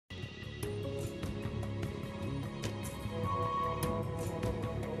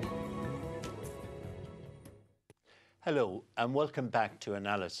Hello and welcome back to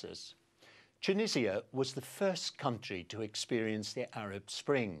Analysis. Tunisia was the first country to experience the Arab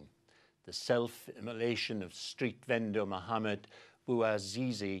Spring. The self-immolation of street vendor Mohamed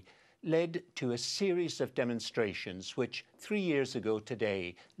Bouazizi led to a series of demonstrations which 3 years ago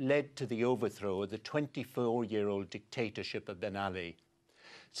today led to the overthrow of the 24-year-old dictatorship of Ben Ali.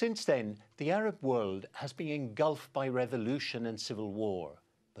 Since then, the Arab world has been engulfed by revolution and civil war.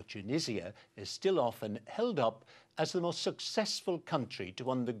 But Tunisia is still often held up as the most successful country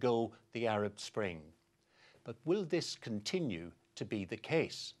to undergo the Arab Spring. But will this continue to be the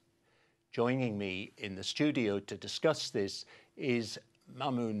case? Joining me in the studio to discuss this is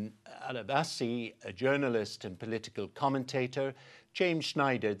Mamoun Al-Abbasi, a journalist and political commentator, James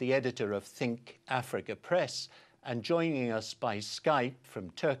Schneider, the editor of Think Africa Press, and joining us by Skype from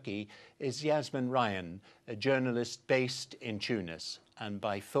Turkey is Yasmin Ryan, a journalist based in Tunis. And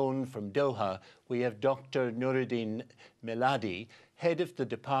by phone from Doha, we have Dr. Nuruddin Meladi, head of the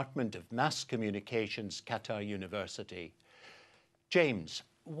Department of Mass Communications, Qatar University. James,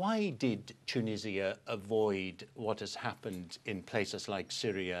 why did Tunisia avoid what has happened in places like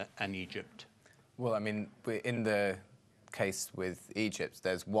Syria and Egypt? Well, I mean, in the case with Egypt,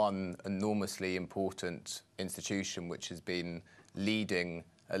 there's one enormously important institution which has been leading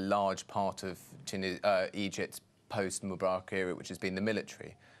a large part of Egypt's post-Mubarak era, which has been the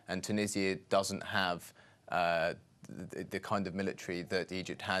military. And Tunisia doesn't have the kind of military that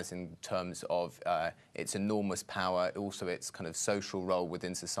Egypt has in terms of its enormous power, also its kind of social role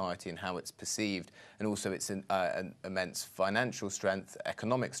within society and how it's perceived, and also its an immense financial strength,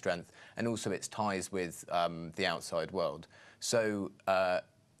 economic strength, and also its ties with the outside world. So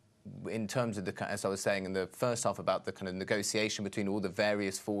in terms of as I was saying in the first half about the kind of negotiation between all the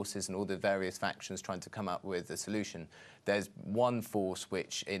various forces and all the various factions trying to come up with a solution, there's one force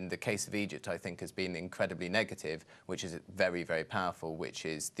which, in the case of Egypt, I think has been incredibly negative, which is very, very powerful, which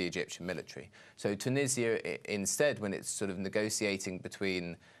is the Egyptian military. So Tunisia, instead, when it's sort of negotiating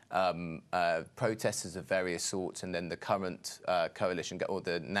between protesters of various sorts and then the current coalition, or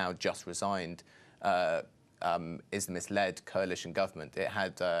the now just resigned Islamist-led coalition government, it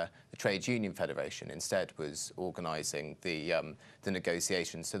had the Trade Union Federation instead was organising the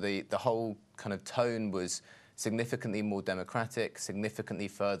negotiations. So the whole kind of tone was significantly more democratic, significantly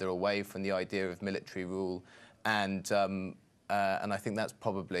further away from the idea of military rule, and I think that's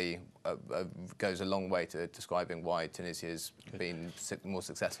probably goes a long way to describing why Tunisia has been more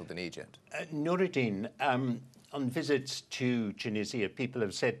successful than Egypt. Nuruddin, on visits to Tunisia, people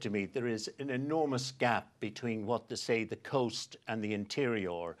have said to me there is an enormous gap between what they say the coast and the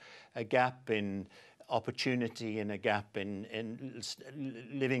interior, a gap in opportunity and a gap in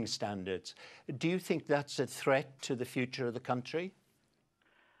living standards. Do you think that's a threat to the future of the country?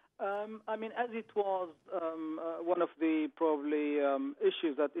 I mean, as it was one of the probably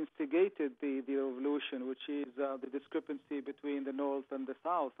issues that instigated the revolution, which is the discrepancy between the north and the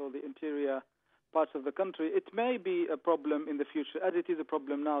south, or the interior parts of the country, it may be a problem in the future, as it is a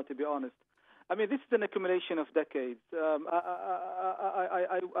problem now, to be honest. I mean, this is an accumulation of decades.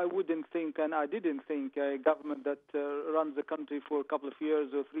 I wouldn't think, and I didn't think, a government that runs the country for a couple of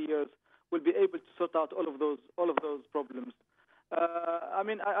years or 3 years will be able to sort out all of those problems. I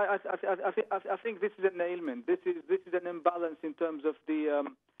mean, I think this is an ailment. This is an imbalance in terms of the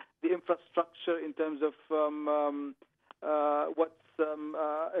infrastructure, in terms of what's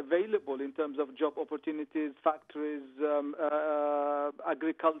available in terms of job opportunities, factories,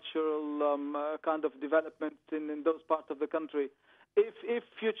 agricultural kind of development in those parts of the country. If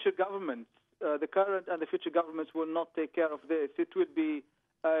future governments, the current and the future governments, will not take care of this, it will be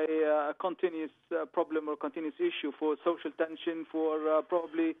a continuous problem or continuous issue for social tension, for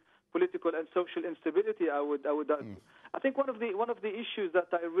probably political and social instability. I would argue. I think one of the issues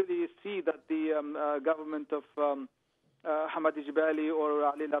that I really see that the government of Hamadi Jibali or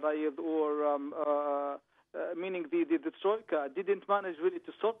Ali Larayed, or meaning the Troika, didn't manage really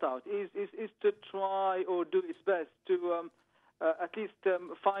to sort out is to try or do its best to at least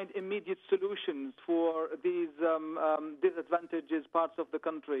find immediate solutions for these disadvantaged parts of the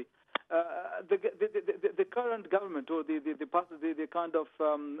country. The current government, or the kind of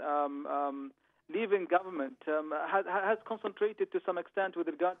leaving government, has concentrated to some extent with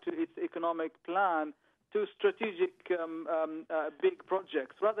regard to its economic plan to strategic big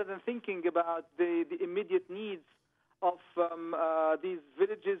projects, rather than thinking about the immediate needs of these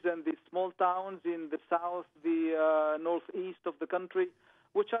villages and these small towns in the south, the northeast of the country,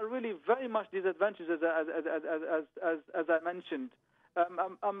 which are really very much disadvantaged, as I mentioned.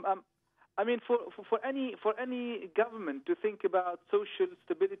 I mean, for any government to think about social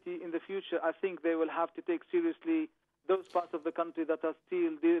stability in the future, I think they will have to take seriously those parts of the country that are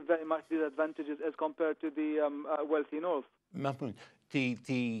still very much disadvantaged as compared to the wealthy north. Mahmoud,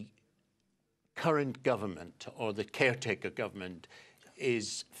 the current government or the caretaker government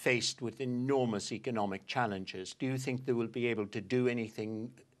is faced with enormous economic challenges. Do you think they will be able to do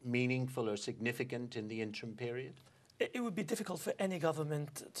anything meaningful or significant in the interim period? It would be difficult for any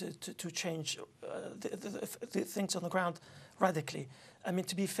government to change the things on the ground radically. I mean,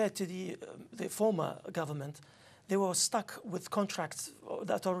 to be fair to the former government, they were stuck with contracts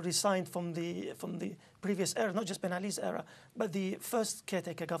that already signed from the previous era, not just Ben Ali's era, but the first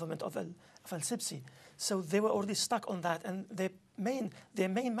caretaker government of al-Sibsi. So they were already stuck on that, and their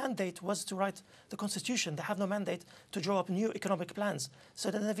main mandate was to write the constitution. They have no mandate to draw up new economic plans.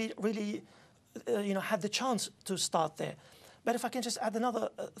 So they never really had the chance to start there. But if I can just add another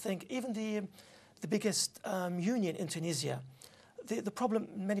thing, even the biggest union in Tunisia, the problem,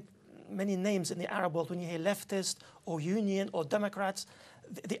 many names in the Arab world, when you hear leftist or union or Democrats,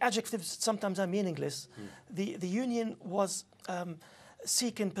 the adjectives sometimes are meaningless. The union was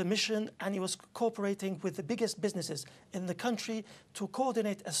seeking permission, and he was cooperating with the biggest businesses in the country to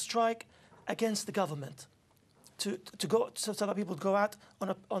coordinate a strike against the government, so that people would go out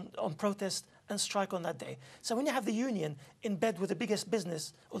on protest and strike on that day. So when you have the union in bed with the biggest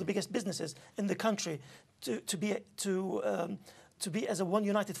business or the biggest businesses in the country to be as a one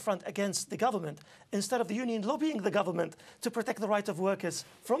united front against the government, instead of the union lobbying the government to protect the right of workers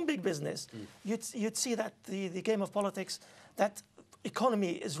from big business, you'd see that the game of politics, that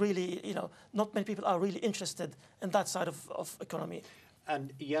economy is really, not many people are really interested in that side of economy.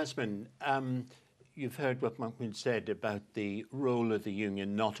 And Yasmin, you've heard what Mahmoud said about the role of the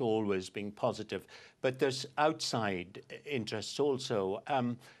union not always being positive, but there's outside interests also.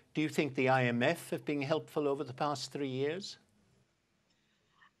 Do you think the IMF have been helpful over the past 3 years?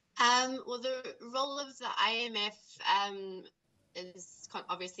 Well, the role of the IMF is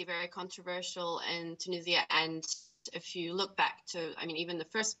obviously very controversial in Tunisia. And if you look back to, even the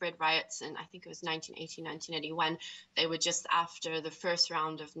first bread riots in, I think it was 1980, 1981, they were just after the first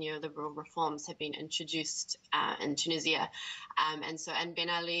round of neoliberal reforms had been introduced in Tunisia. And Ben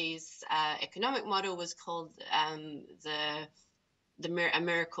Ali's economic model was called a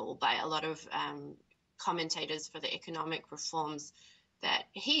miracle by a lot of commentators for the economic reforms that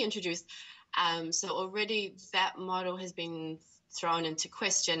he introduced. So already that model has been thrown into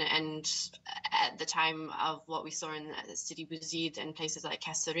question, and at the time of what we saw in Sidi Bouzid and places like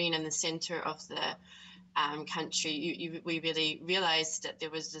Kasserine in the center of the country, we really realized that there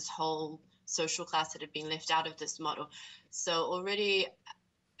was this whole social class that had been left out of this model. So already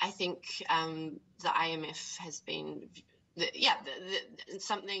I think the IMF has been,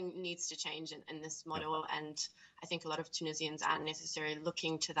 something needs to change in this model, and I think a lot of Tunisians aren't necessarily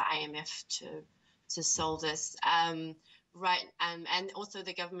looking to the IMF to solve this. Right, and also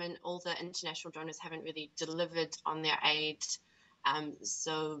the government, all the international donors haven't really delivered on their aid.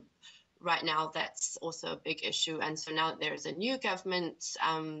 So right now that's also a big issue. And so now that there's a new government,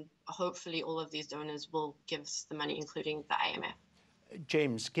 hopefully all of these donors will give the money, including the IMF.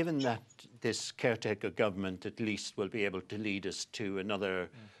 James, given that this caretaker government at least will be able to lead us to another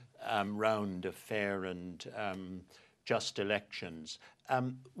round of fair and just elections,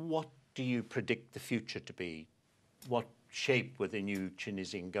 what do you predict the future to be? What shape will the new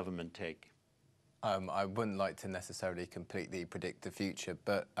Tunisian government take? I wouldn't like to necessarily completely predict the future,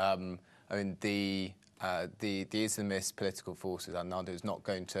 but the Islamist political forces, Al-Nahda, is not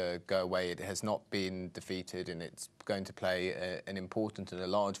going to go away. It has not been defeated, and it's going to play an important and a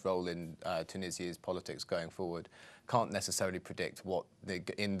large role in Tunisia's politics going forward. Can't necessarily predict what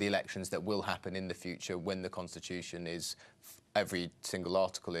in the elections that will happen in the future when the constitution is. Every single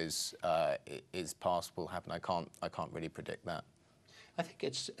article is passed will happen. I can't really predict that. I think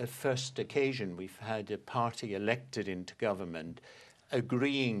it's a first occasion we've had a party elected into government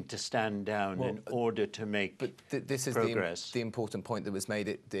agreeing to stand down in order to make this is progress. The important point that was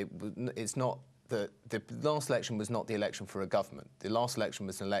made. It's not the last election was not the election for a government. The last election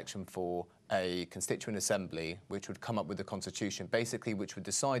was an election for a constituent assembly, which would come up with a constitution, basically, which would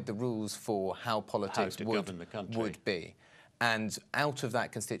decide the rules for how politics would be. And out of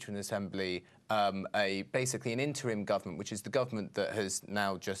that constituent assembly, basically an interim government, which is the government that has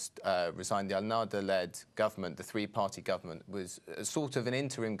now just resigned, the Al-Nahda-led government, the three-party government, was a sort of an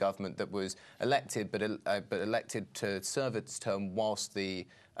interim government that was elected, but elected to serve its term whilst the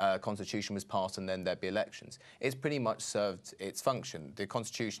constitution was passed, and then there'd be elections. It's pretty much served its function. The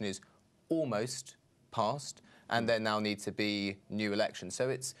constitution is almost passed, and there now need to be new elections. So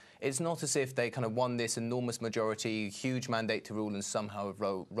it's not as if they kind of won this enormous majority, huge mandate to rule, and somehow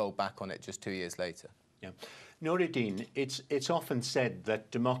roll back on it just 2 years later. Yeah. Noureddin, it's often said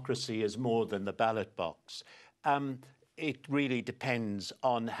that democracy is more than the ballot box. It really depends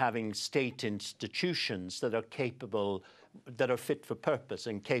on having state institutions that are capable, that are fit for purpose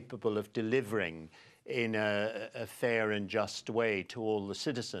and capable of delivering in a fair and just way to all the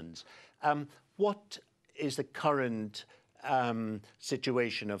citizens. What is the current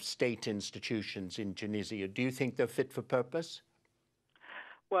situation of state institutions in Tunisia? Do you think they're fit for purpose?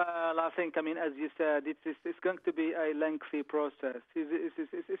 Well, I think, as you said, it's going to be a lengthy process.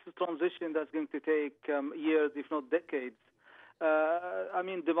 It's a transition that's going to take years, if not decades.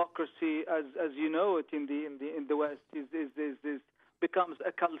 Democracy, as you know it in the West, becomes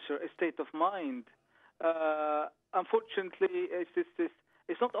a culture, a state of mind. Unfortunately,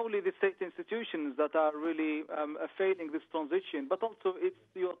 it's not only the state institutions that are really failing this transition, but also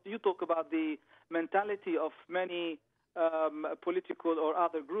you talk about the mentality of many political or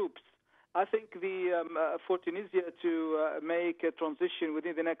other groups. I think for Tunisia to make a transition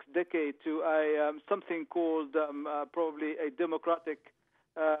within the next decade to something called probably a democratic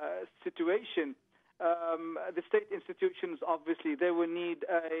situation, the state institutions, obviously, they will need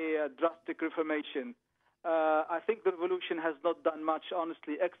a drastic reformation. I think the revolution has not done much,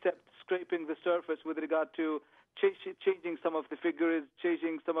 honestly, except scraping the surface with regard to changing some of the figures,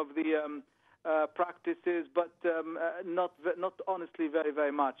 changing some of the practices, but not honestly very,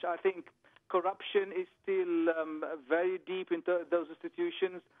 very much. I think corruption is still very deep into those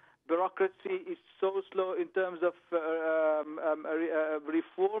institutions. Bureaucracy is so slow in terms of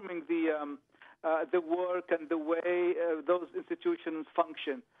reforming the work and the way those institutions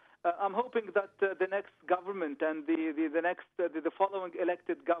function. I'm hoping that the next government and the following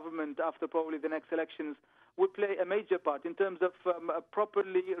elected government after probably the next elections will play a major part in terms of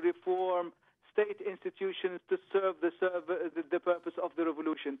properly reform state institutions to serve the purpose of the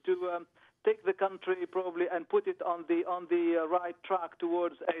revolution, to take the country probably and put it on the right track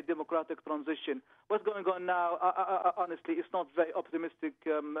towards a democratic transition. What's going on now, honestly, is not very optimistic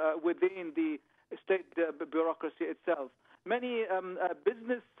within the state bureaucracy itself. Many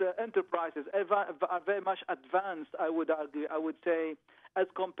business enterprises are very much advanced, I would argue, I would say, as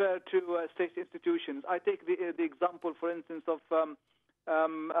compared to state institutions. I take the example, for instance, of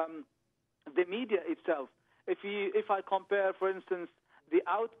the media itself. If I compare, for instance, the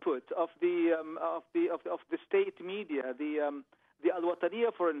output of the state media, the Al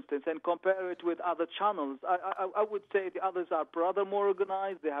Wataniya, for instance, and compare it with other channels, I would say the others are rather more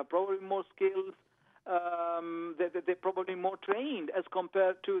organized. They have probably more skills. They're probably more trained as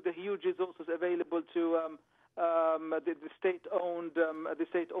compared to the huge resources available to the state-owned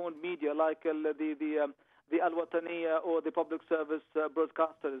media like the Al Wataniya or the public service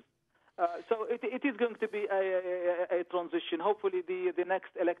broadcasters. So it is going to be a transition. Hopefully, the next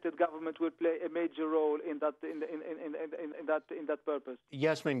elected government will play a major role in that purpose.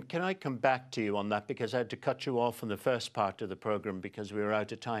 Yasmin, can I come back to you on that, because I had to cut you off in the first part of the program because we were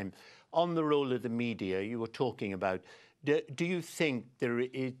out of time. On the role of the media, you were talking about. Do you think do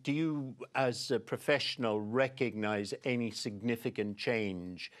you, as a professional, recognise any significant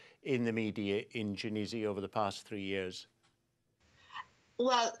change in the media in Tunisia over the past 3 years?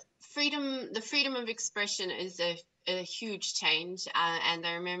 Well, the freedom of expression is a huge change. And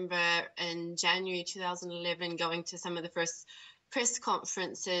I remember in January 2011 going to some of the first press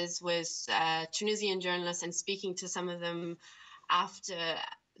conferences with Tunisian journalists and speaking to some of them after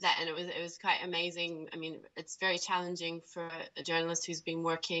that, and it was quite amazing. I mean, it's very challenging for a journalist who's been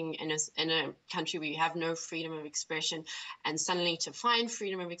working in a country where you have no freedom of expression, and suddenly to find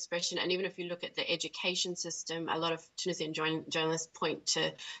freedom of expression. And even if you look at the education system, a lot of Tunisian journalists point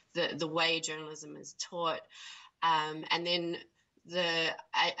to the way journalism is taught. And then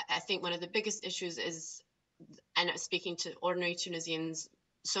I think one of the biggest issues is, and speaking to ordinary Tunisians,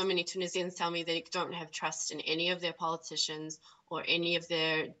 so many Tunisians tell me they don't have trust in any of their politicians or any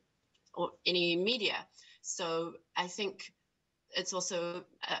media. So I think it's also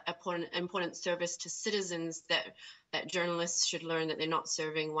an important service to citizens that journalists should learn that they're not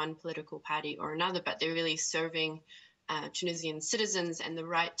serving one political party or another, but they're really serving Tunisian citizens and the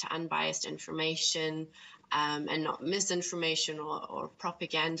right to unbiased information and not misinformation or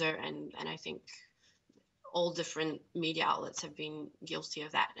propaganda. And I think all different media outlets have been guilty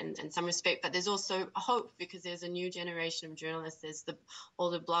of that in some respect. But there's also hope, because there's a new generation of journalists. There's all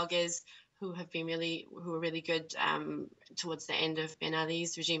the bloggers who are really good towards the end of Ben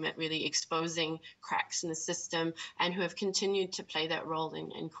Ali's regime at really exposing cracks in the system, and who have continued to play that role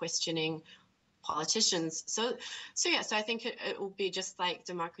in questioning politicians. So I think it will be just like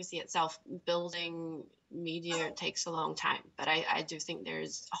democracy itself. Building media takes a long time, but I do think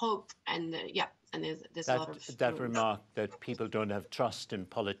there's hope, and and there's a lot of that remark that people don't have trust in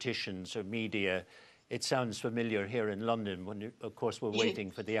politicians or media. It sounds familiar here in London when, of course, we're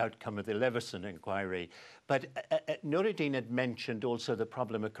waiting for the outcome of the Leveson inquiry. But Nuruddin had mentioned also the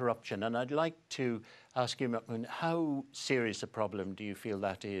problem of corruption, and I'd like to ask you, Mahmoud, how serious a problem do you feel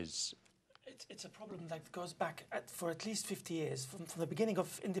that is? It's a problem that goes back for at least 50 years, from the beginning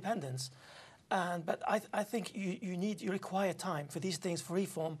of independence. But I think you require time for these things, for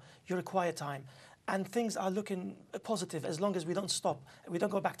reform. You require time, and things are looking positive as long as we don't stop, we don't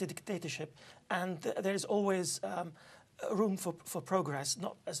go back to dictatorship, and there is always room for progress.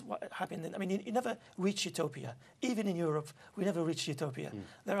 Not as what happened. I mean, you never reach utopia. Even in Europe, we never reach utopia.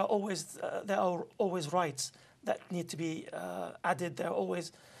 There are always rights that need to be added. There are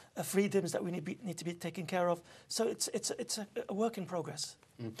always freedoms that we need to be taken care of. So it's a work in progress.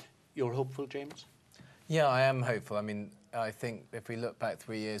 You're hopeful, James? Yeah, I am hopeful. I mean, I think if we look back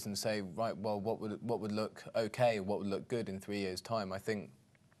 3 years and say, right, well, what would look okay, what would look good in 3 years' time, I think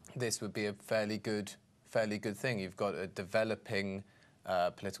this would be a fairly good thing. You've got a developing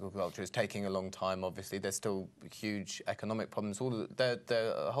political culture. It's taking a long time, obviously. There's still huge economic problems. There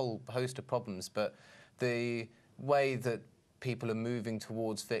are a whole host of problems, but the way that people are moving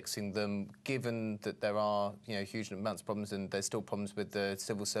towards fixing them, given that there are huge amounts of problems, and there's still problems with the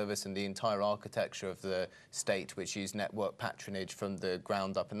civil service and the entire architecture of the state, which use network patronage from the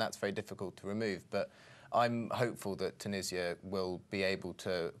ground up, and that's very difficult to remove. But I'm hopeful that Tunisia will be able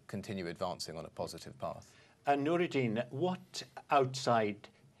to continue advancing on a positive path. And Nuruddin, what outside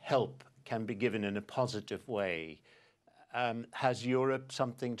help can be given in a positive way? Has Europe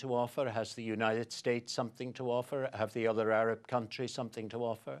something to offer? Has the United States something to offer? Have the other Arab countries something to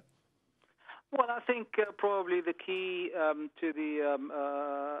offer? Well, I think probably the key to the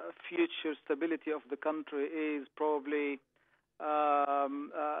future stability of the country is probably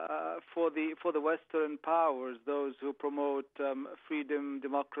for the Western powers, those who promote freedom,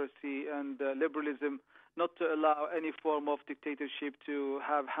 democracy, and liberalism, not to allow any form of dictatorship to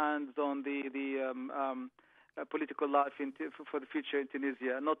have hands on the political life for the future in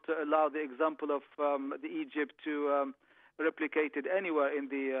Tunisia, not to allow the example of the Egypt to replicate it anywhere in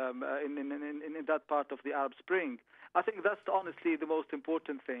that part of the Arab Spring. I think that's honestly the most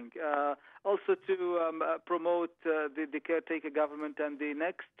important thing. Also to promote the caretaker government and the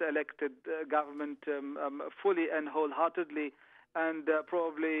next elected government fully and wholeheartedly, and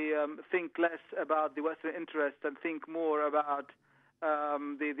probably think less about the Western interest and think more about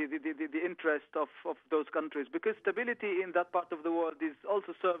the interest of those countries, because stability in that part of the world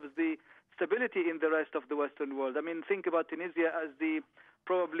also serves the stability in the rest of the Western world. I mean, think about Tunisia as the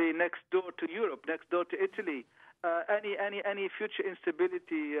probably next door to Europe, next door to Italy. Any future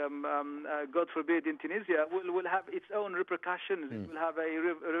instability, God forbid, in Tunisia will have its own repercussions. It will have a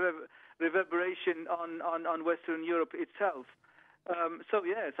reverberation on Western Europe itself. So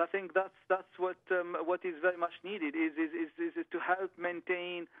yes, I think that's what is very much needed is to help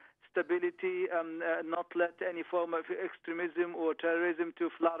maintain stability, not let any form of extremism or terrorism to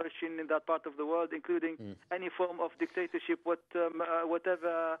flourish in that part of the world, including any form of dictatorship,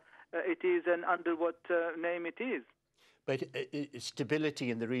 whatever it is and under what name it is. But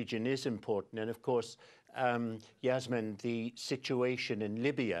stability in the region is important, and of course, Yasmin, the situation in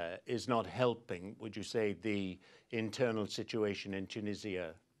Libya is not helping, would you say, the internal situation in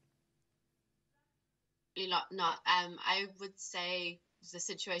Tunisia? Not. I would say the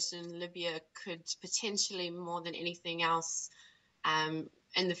situation in Libya could potentially, more than anything else,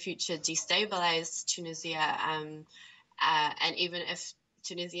 in the future destabilize Tunisia. And even if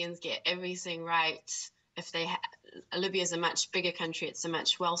Tunisians get everything right, if Libya is a much bigger country, it's a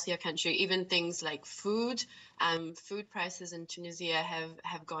much wealthier country. Even things like food prices in Tunisia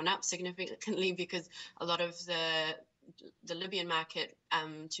have gone up significantly because a lot of the Libyan market,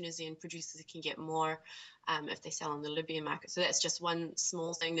 Tunisian producers can get more if they sell on the Libyan market. So that's just one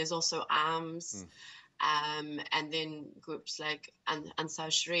small thing. There's also arms, and then groups like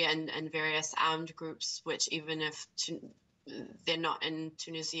Ansar Sharia and various armed groups, which even if they're not in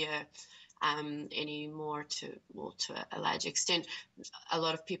Tunisia anymore to a large extent, a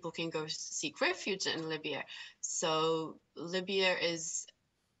lot of people can go seek refuge in Libya. So Libya is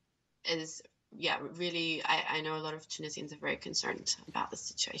really, I know a lot of Tunisians are very concerned about the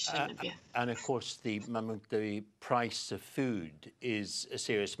situation in Libya. And of course, the price of food is a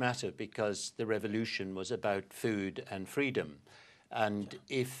serious matter because the revolution was about food and freedom. And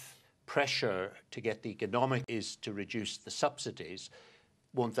if pressure to get the economic is to reduce the subsidies,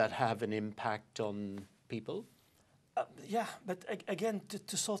 won't that have an impact on people? Yeah, but again,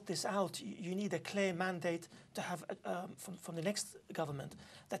 to sort this out, you need a clear mandate to have from the next government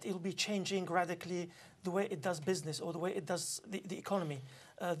that it will be changing radically the way it does business or the way it does the economy.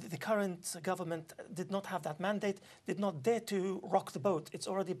 The current government did not have that mandate, did not dare to rock the boat. It's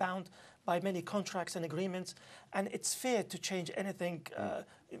already bound by many contracts and agreements, and it's fair to change anything.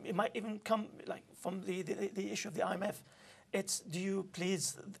 It might even come like from the issue of the IMF. It's, do you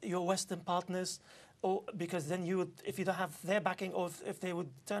please your Western partners? Or because then you would, if you don't have their backing, or if they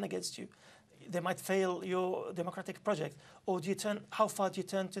would turn against you, they might fail your democratic project. Or do you turn? How far do you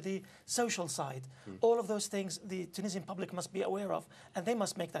turn to the social side? All of those things the Tunisian public must be aware of, and they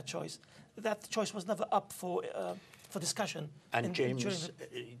must make that choice. That choice was never up for discussion. And James,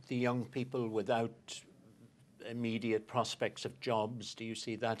 the young people without immediate prospects of jobs, do you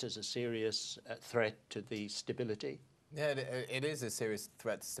see that as a serious threat to the stability? Yeah, it is a serious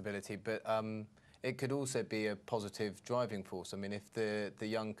threat to stability, but it could also be a positive driving force. I mean, if the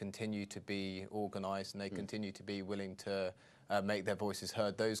young continue to be organised and they continue to be willing to make their voices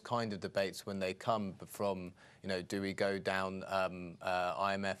heard, those kind of debates when they come from, you know, do we go down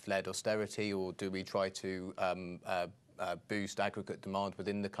IMF-led austerity, or do we try to boost aggregate demand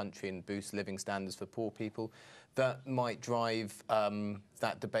within the country and boost living standards for poor people, that might drive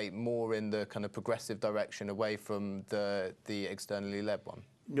that debate more in the kind of progressive direction away from the externally led one.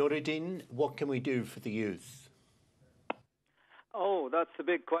 Nuruddin, what can we do for the youth? Oh, that's a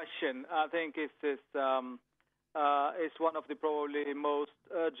big question. I think it's one of the probably most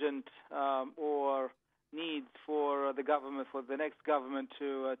urgent or needs for the government, for the next government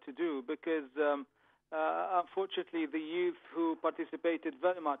to do, because unfortunately the youth who participated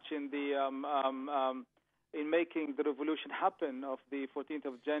very much in the in making the revolution happen of the 14th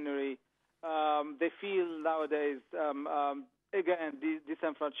of January, they feel nowadays again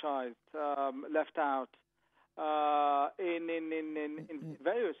disenfranchised, left out in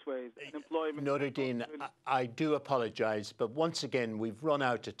various ways. Employment. Nuruddin, I do apologise, but once again we've run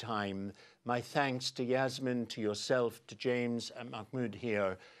out of time. My thanks to Yasmin, to yourself, to James and Mahmoud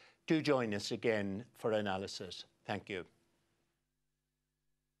here. Do join us again for analysis. Thank you.